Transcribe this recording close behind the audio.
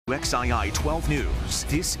WXII 12 News.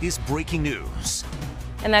 This is breaking news.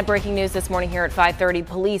 And that breaking news this morning here at 5:30.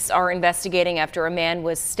 Police are investigating after a man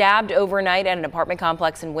was stabbed overnight at an apartment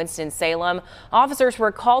complex in Winston-Salem. Officers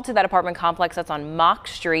were called to that apartment complex that's on Mock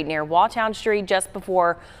Street near Waughtown Street just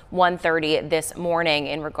before 1:30 this morning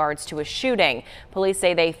in regards to a shooting. Police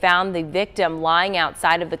say they found the victim lying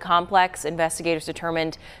outside of the complex. Investigators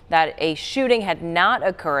determined that a shooting had not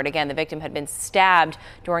occurred. Again, the victim had been stabbed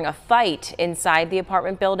during a fight inside the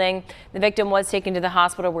apartment building. The victim was taken to the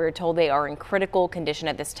hospital. We were told they are in critical condition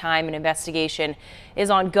at this time. An investigation is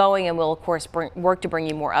ongoing, and we'll of course work to bring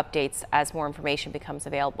you more updates as more information becomes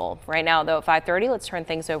available. Right now, though, at 5:30, let's turn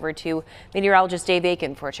things over to meteorologist Dave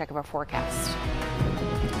Aiken for a check of our forecast.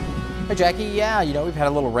 Hey Jackie, yeah, we've had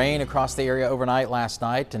a little rain across the area overnight last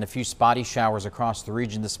night and a few spotty showers across the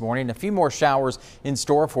region this morning. A few more showers in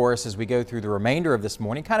store for us as we go through the remainder of this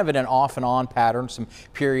morning, kind of in an off and on pattern, some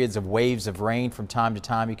periods of waves of rain from time to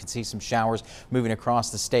time. You can see some showers moving across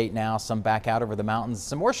the state now, some back out over the mountains,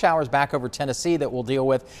 some more showers back over Tennessee that we'll deal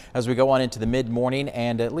with as we go on into the mid-morning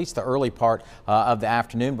and at least the early part of the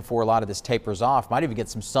afternoon before a lot of this tapers off. Might even get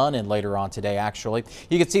some sun in later on today, actually.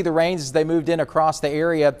 You can see the rains as they moved in across the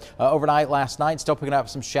area overnight last night, still picking up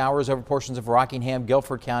some showers over portions of Rockingham,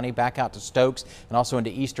 Guilford County, back out to Stokes, and also into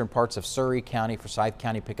eastern parts of Surrey County. Forsyth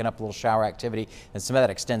County picking up a little shower activity, and some of that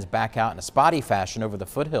extends back out in a spotty fashion over the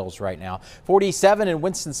foothills right now. 47 in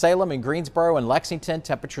Winston-Salem, in Greensboro, and Lexington.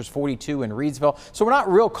 Temperatures 42 in Reedsville. So we're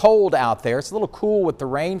not real cold out there. It's a little cool with the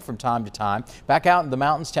rain from time to time. Back out in the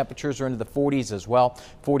mountains, temperatures are into the 40s as well.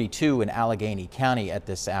 42 in Allegheny County at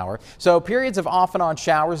this hour. So periods of off and on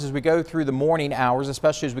showers as we go through the morning hours,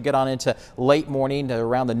 especially as we get on into late morning to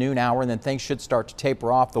around the noon hour, and then things should start to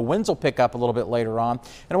taper off. The winds will pick up a little bit later on,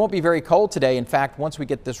 and it won't be very cold today. In fact, once we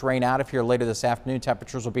get this rain out of here later this afternoon,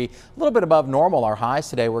 temperatures will be a little bit above normal. Our highs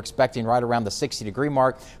today, we're expecting right around the 60-degree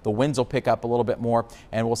mark. The winds will pick up a little bit more,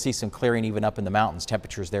 and we'll see some clearing even up in the mountains.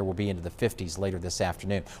 Temperatures there will be into the 50s later this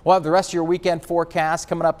afternoon. We'll have the rest of your weekend forecast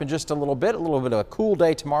coming up in just a little bit of a cool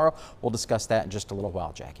day tomorrow. We'll discuss that in just a little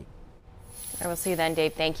while, Jackie. I will see you then,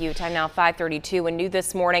 Dave. Thank you. Time now 5:32. And new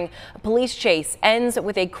this morning, a police chase ends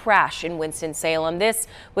with a crash in Winston-Salem. This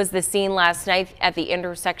was the scene last night at the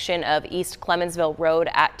intersection of East Clemensville Road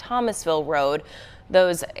at Thomasville Road.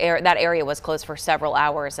 That area was closed for several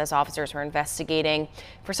hours as officers were investigating.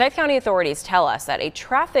 Forsyth County authorities tell us that a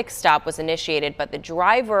traffic stop was initiated, but the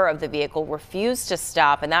driver of the vehicle refused to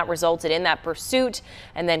stop, and that resulted in that pursuit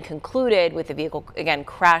and then concluded with the vehicle again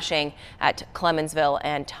crashing at Clemensville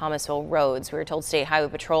and Thomasville roads. We were told State Highway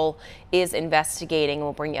Patrol is investigating, and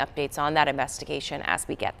we'll bring you updates on that investigation as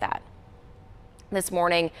we get that. This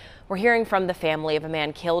morning, we're hearing from the family of a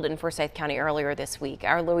man killed in Forsyth County earlier this week.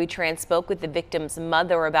 Our Louis Tran spoke with the victim's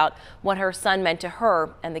mother about what her son meant to her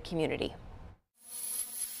and the community.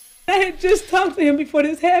 I had just talked to him before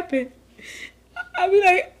this happened. I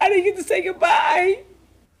didn't get to say goodbye.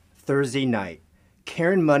 Thursday night,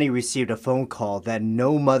 Karen Money received a phone call that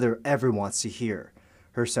no mother ever wants to hear.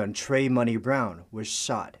 Her son, Trey Money Brown, was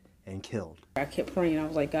shot and killed. I kept praying. I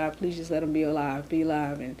was like, God, please just let him be alive,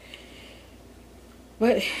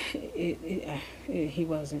 But he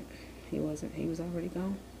wasn't. He was already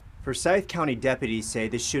gone. Forsyth County deputies say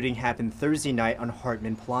the shooting happened Thursday night on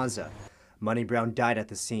Hartman Plaza. Money Brown died at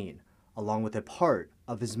the scene, along with a part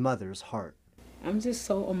of his mother's heart. I'm just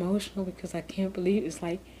so emotional because I can't believe it's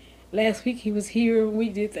like last week he was here. We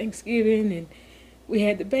did Thanksgiving and we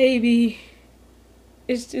had the baby.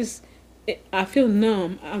 It's just, I feel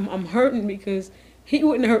numb. I'm hurting because he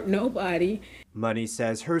wouldn't hurt nobody. Money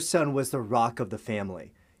says her son was the rock of the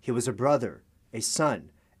family. He was a brother, a son,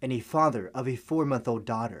 and a father of a 4-month-old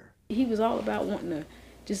daughter. He was all about wanting to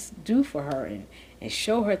just do for her and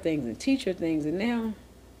show her things and teach her things, and now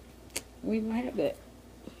we don't have that.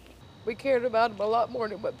 We cared about him a lot more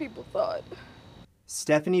than what people thought.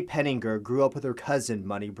 Stephanie Penninger grew up with her cousin,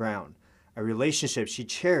 Money Brown, a relationship she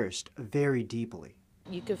cherished very deeply.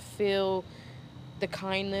 You could feel the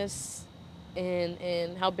kindness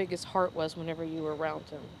and how big his heart was whenever you were around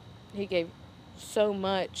him. He gave so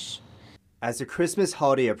much. As the Christmas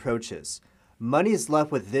holiday approaches, Money is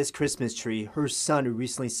left with this Christmas tree her son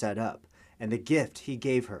recently set up and the gift he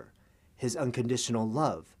gave her, his unconditional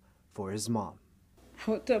love for his mom.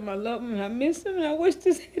 I would tell him I love him and I miss him and I wish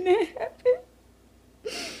this hadn't happened.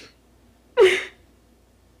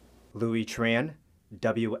 Louis Tran,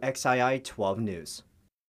 WXII 12 News.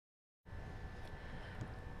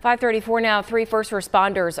 5:34 now. 3 first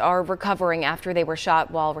responders are recovering after they were shot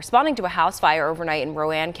while responding to a house fire overnight in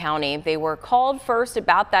Rowan County. They were called first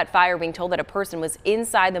about that fire, being told that a person was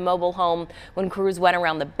inside the mobile home. When crews went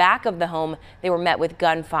around the back of the home, they were met with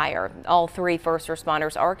gunfire. All 3 first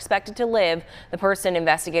responders are expected to live. The person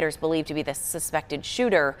investigators believe to be the suspected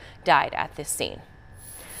shooter died at this scene.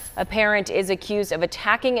 A parent is accused of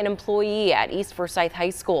attacking an employee at East Forsyth High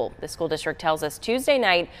School. The school district tells us Tuesday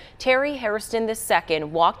night, Terry Hairston II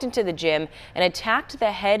walked into the gym and attacked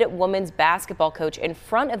the head women's basketball coach in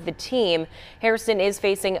front of the team. Hairston is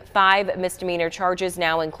facing 5 misdemeanor charges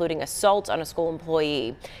now, including assault on a school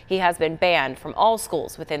employee. He has been banned from all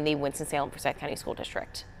schools within the Winston-Salem Forsyth County School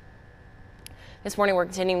District. This morning, we're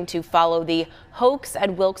continuing to follow the hoax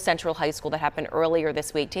at Wilkes Central High School that happened earlier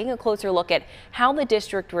this week, taking a closer look at how the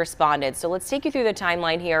district responded. So let's take you through the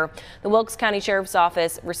timeline here. The Wilkes County Sheriff's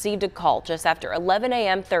Office received a call just after 11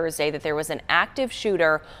 a.m. Thursday that there was an active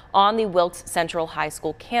shooter on the Wilkes Central High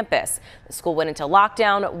School campus. The school went into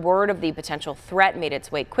lockdown. Word of the potential threat made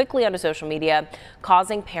its way quickly onto social media,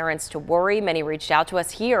 causing parents to worry. Many reached out to us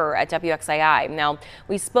here at WXII. Now,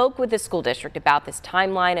 we spoke with the school district about this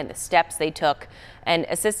timeline and the steps they took. And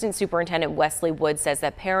Assistant Superintendent Wesley Wood says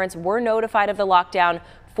that parents were notified of the lockdown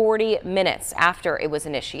 40 minutes after it was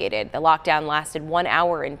initiated. The lockdown lasted 1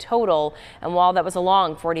 hour in total, and while that was a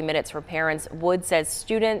long 40 minutes for parents, Wood says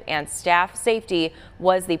student and staff safety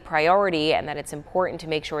was the priority and that it's important to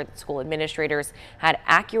make sure that school administrators had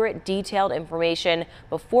accurate, detailed information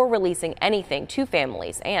before releasing anything to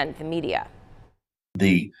families and the media.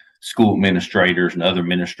 The school administrators and other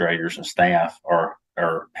administrators and staff are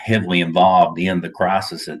heavily involved in the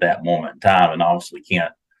crisis at that moment in time, and obviously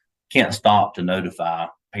can't stop to notify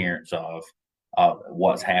parents of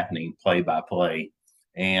what's happening play by play.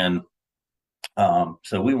 And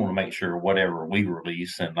so we want to make sure whatever we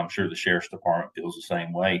release, and I'm sure the sheriff's department feels the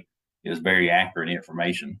same way, is very accurate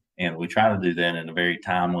information, and we try to do that in a very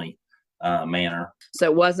timely manner. So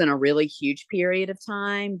it wasn't a really huge period of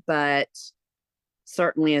time, but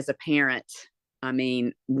certainly as a parent, I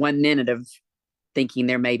mean, 1 minute of thinking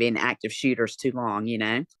there may be an active shooter is too long, you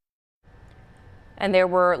know. And there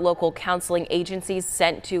were local counseling agencies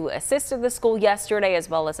sent to assist the school yesterday, as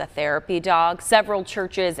well as a therapy dog. Several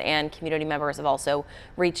churches and community members have also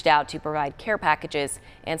reached out to provide care packages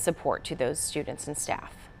and support to those students and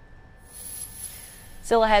staff.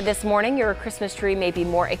 Still ahead this morning, your Christmas tree may be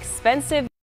more expensive